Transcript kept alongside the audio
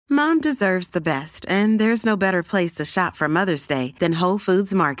Mom deserves the best, and there's no better place to shop for Mother's Day than Whole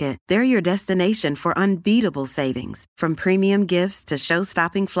Foods Market. They're your destination for unbeatable savings, from premium gifts to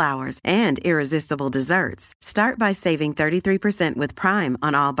show-stopping flowers and irresistible desserts. Start by saving 33% with Prime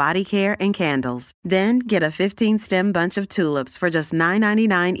on all body care and candles. Then get a 15-stem bunch of tulips for just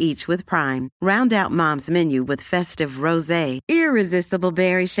 $9.99 each with Prime. Round out Mom's menu with festive rosé, irresistible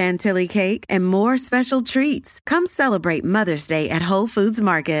berry chantilly cake, and more special treats. Come celebrate Mother's Day at Whole Foods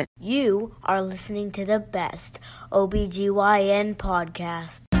Market. You are listening to the best OBGYN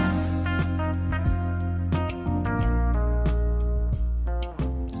podcast.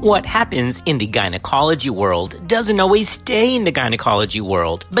 What happens in the gynecology world doesn't always stay in the gynecology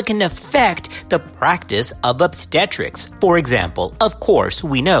world, but can affect the practice of obstetrics. For example, of course,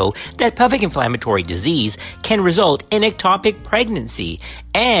 we know that pelvic inflammatory disease can result in ectopic pregnancy,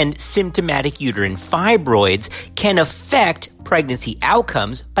 and symptomatic uterine fibroids can affect pregnancy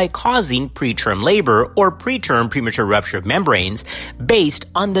outcomes by causing preterm labor or preterm premature rupture of membranes based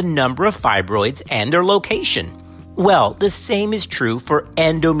on the number of fibroids and their location. Well, the same is true for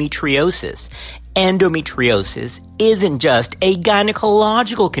endometriosis. Endometriosis isn't just a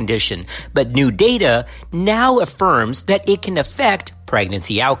gynecological condition, but new data now affirms that it can affect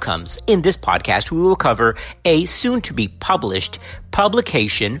pregnancy outcomes. In this podcast, we will cover a soon-to-be-published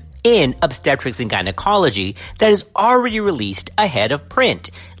publication in Obstetrics and Gynecology that is already released ahead of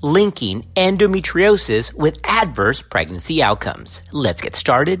print, linking endometriosis with adverse pregnancy outcomes. Let's get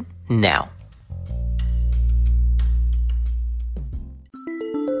started now.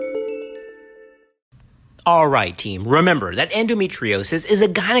 All right, team. Remember that endometriosis is a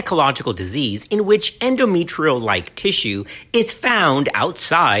gynecological disease in which endometrial-like tissue is found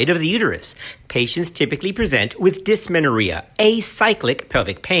outside of the uterus. Patients typically present with dysmenorrhea, acyclic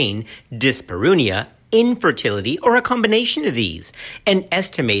pelvic pain, dyspareunia, infertility, or a combination of these. An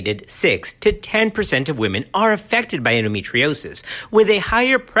estimated 6 to 10% of women are affected by endometriosis, with a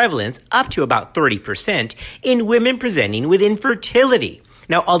higher prevalence up to about 30% in women presenting with infertility.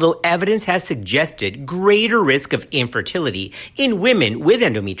 Now, although evidence has suggested greater risk of infertility in women with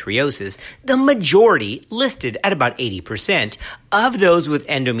endometriosis, the majority, listed at about 80%, of those with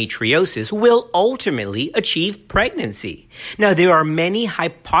endometriosis will ultimately achieve pregnancy. Now, there are many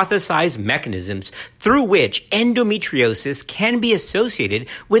hypothesized mechanisms through which endometriosis can be associated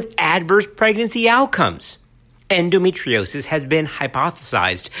with adverse pregnancy outcomes. Endometriosis has been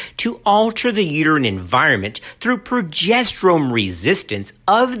hypothesized to alter the uterine environment through progesterone resistance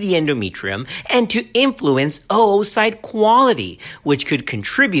of the endometrium and to influence oocyte quality, which could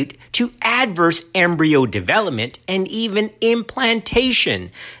contribute to adverse embryo development and even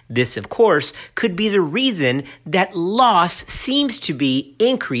implantation. This, of course, could be the reason that loss seems to be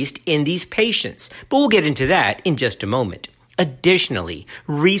increased in these patients, but we'll get into that in just a moment. Additionally,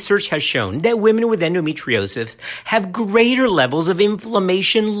 research has shown that women with endometriosis have greater levels of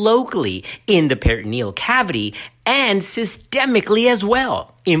inflammation locally in the peritoneal cavity and systemically as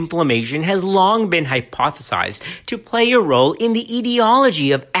well. Inflammation has long been hypothesized to play a role in the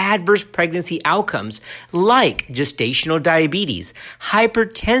etiology of adverse pregnancy outcomes like gestational diabetes,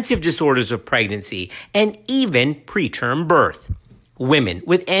 hypertensive disorders of pregnancy, and even preterm birth. Women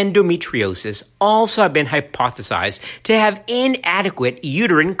with endometriosis also have been hypothesized to have inadequate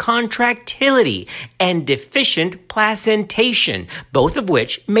uterine contractility and deficient placentation, both of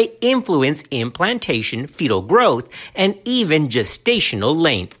which may influence implantation, fetal growth, and even gestational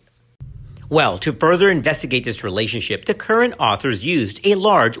length. Well, to further investigate this relationship, the current authors used a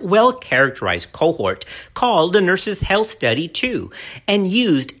large, well-characterized cohort called the Nurses' Health Study 2 and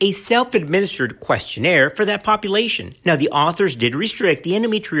used a self-administered questionnaire for that population. Now, the authors did restrict the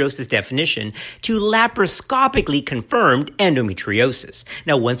endometriosis definition to laparoscopically confirmed endometriosis.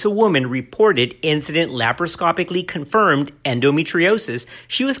 Now, once a woman reported incident laparoscopically confirmed endometriosis,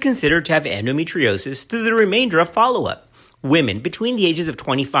 she was considered to have endometriosis through the remainder of follow-up. Women between the ages of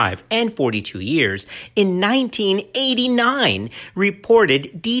 25 and 42 years in 1989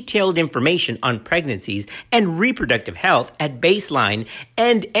 reported detailed information on pregnancies and reproductive health at baseline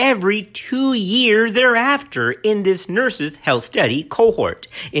and every 2 years thereafter in this Nurses' Health Study cohort.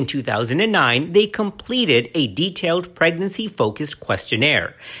 In 2009, they completed a detailed pregnancy-focused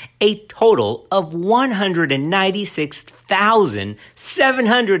questionnaire. A total of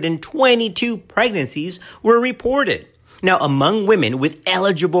 196,722 pregnancies were reported. Now, among women with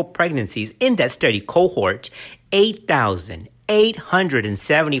eligible pregnancies in that study cohort,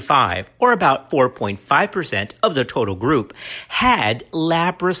 8,875, or about 4.5% of the total group, had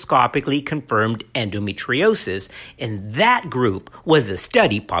laparoscopically confirmed endometriosis, and that group was the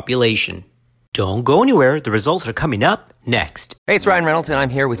study population. Don't go anywhere. The results are coming up Next. Hey, it's Ryan Reynolds, and I'm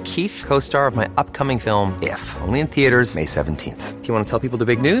here with Keith, co-star of my upcoming film, If, only in theaters May 17th. Do you want to tell people the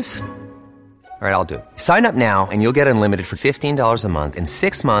big news? All right, I'll do it. Sign up now and you'll get unlimited for $15 a month and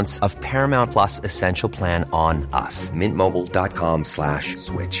 6 months of Paramount Plus Essential Plan on us.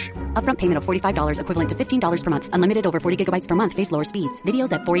 MintMobile.com/switch. Upfront payment of $45 equivalent to $15 per month. Unlimited over 40 gigabytes per month. Face lower speeds.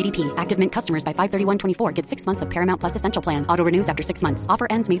 Videos at 480p. Active Mint customers by 531.24 get 6 months of Paramount Plus Essential Plan. Auto renews after 6 months. Offer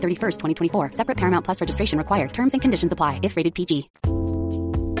ends May 31st, 2024. Separate Paramount Plus registration required. Terms and conditions apply if rated PG.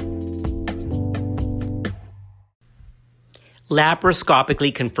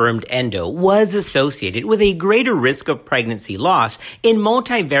 Laparoscopically confirmed endo was associated with a greater risk of pregnancy loss in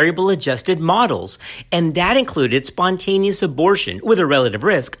multivariable adjusted models, and that included spontaneous abortion with a relative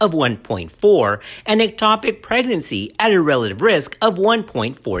risk of 1.4 and ectopic pregnancy at a relative risk of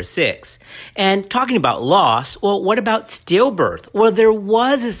 1.46. And talking about loss, well, what about stillbirth? Well, there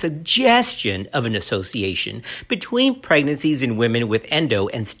was a suggestion of an association between pregnancies in women with endo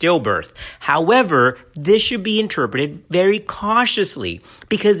and stillbirth. However, this should be interpreted very cautiously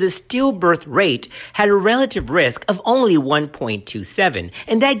because the stillbirth rate had a relative risk of only 1.27,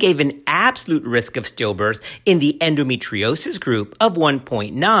 and that gave an absolute risk of stillbirth in the endometriosis group of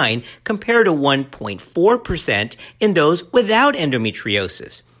 1.9 compared to 1.4% in those without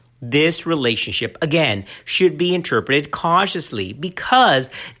endometriosis. This relationship, again, should be interpreted cautiously because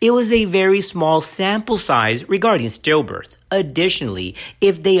it was a very small sample size regarding stillbirth. Additionally,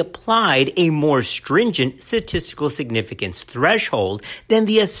 if they applied a more stringent statistical significance threshold, then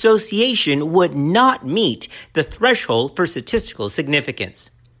the association would not meet the threshold for statistical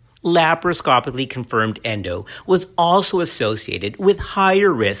significance. Laparoscopically confirmed endo was also associated with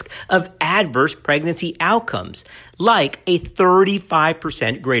higher risk of adverse pregnancy outcomes, like a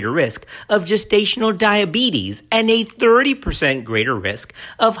 35% greater risk of gestational diabetes and a 30% greater risk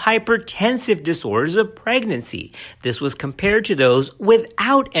of hypertensive disorders of pregnancy. This was compared to those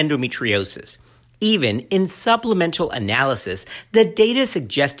without endometriosis. Even in supplemental analysis, the data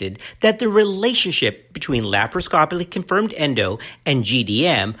suggested that the relationship between laparoscopically confirmed endo and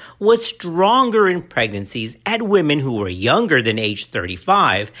GDM was stronger in pregnancies at women who were younger than age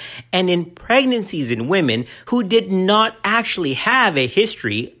 35 and in pregnancies in women who did not actually have a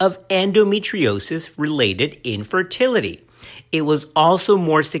history of endometriosis-related infertility. It was also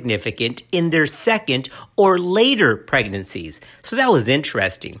more significant in their second or later pregnancies. So that was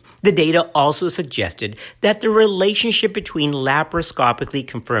interesting. The data also suggested that the relationship between laparoscopically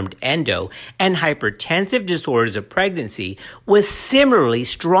confirmed endo and hypertensive disorders of pregnancy was similarly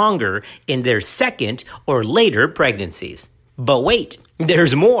stronger in their second or later pregnancies. But wait,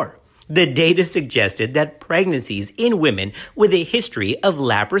 there's more. The data suggested that pregnancies in women with a history of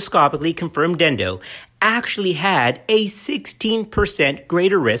laparoscopically confirmed endo actually had a 16%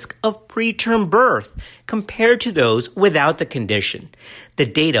 greater risk of preterm birth compared to those without the condition. The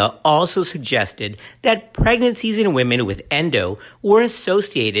data also suggested that pregnancies in women with endo were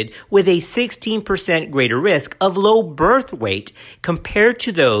associated with a 16% greater risk of low birth weight compared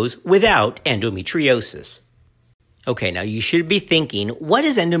to those without endometriosis. Okay, now you should be thinking, what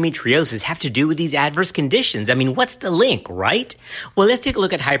does endometriosis have to do with these adverse conditions? I mean, what's the link, right? Well, let's take a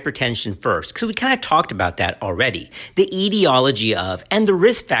look at hypertension first, because we kind of talked about that already. The etiology of and the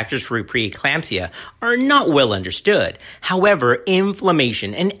risk factors for preeclampsia are not well understood. However,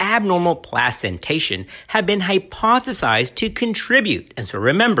 inflammation and abnormal placentation have been hypothesized to contribute. And so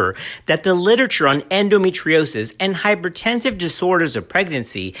remember that the literature on endometriosis and hypertensive disorders of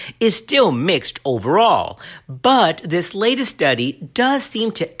pregnancy is still mixed overall. But this latest study does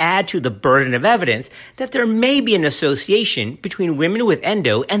seem to add to the burden of evidence that there may be an association between women with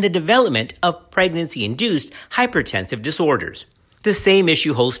endo and the development of pregnancy-induced hypertensive disorders. The same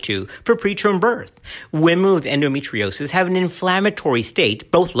issue holds true for preterm birth. Women with endometriosis have an inflammatory state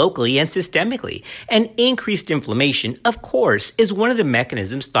both locally and systemically, and increased inflammation, of course, is one of the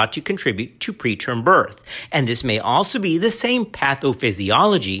mechanisms thought to contribute to preterm birth. And this may also be the same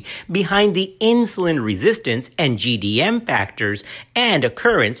pathophysiology behind the insulin resistance and GDM factors and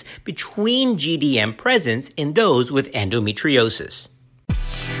occurrence between GDM presence in those with endometriosis.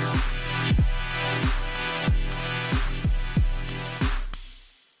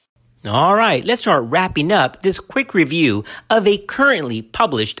 All right, let's start wrapping up this quick review of a currently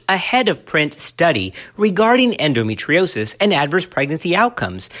published ahead-of-print study regarding endometriosis and adverse pregnancy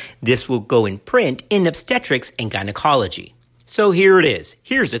outcomes. This will go in print in Obstetrics and Gynecology. So here it is.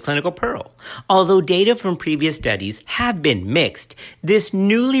 Here's the clinical pearl. Although data from previous studies have been mixed, this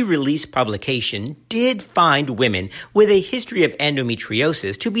newly released publication did find women with a history of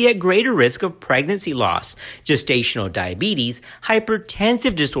endometriosis to be at greater risk of pregnancy loss, gestational diabetes,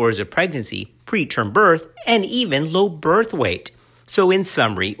 hypertensive disorders of pregnancy, preterm birth, and even low birth weight. So in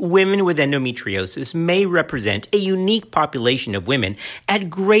summary, women with endometriosis may represent a unique population of women at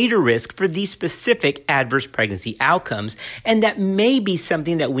greater risk for these specific adverse pregnancy outcomes, and that may be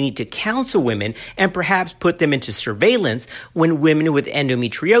something that we need to counsel women and perhaps put them into surveillance when women with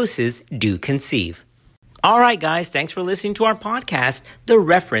endometriosis do conceive. All right, guys, thanks for listening to our podcast. The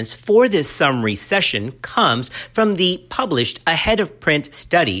reference for this summary session comes from the published ahead of print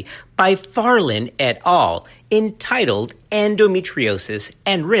study by Farlin et al. Entitled Endometriosis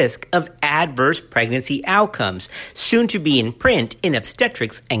and Risk of Adverse Pregnancy Outcomes, soon to be in print in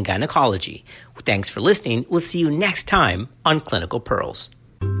Obstetrics and Gynecology. Thanks for listening. We'll see you next time on Clinical Pearls.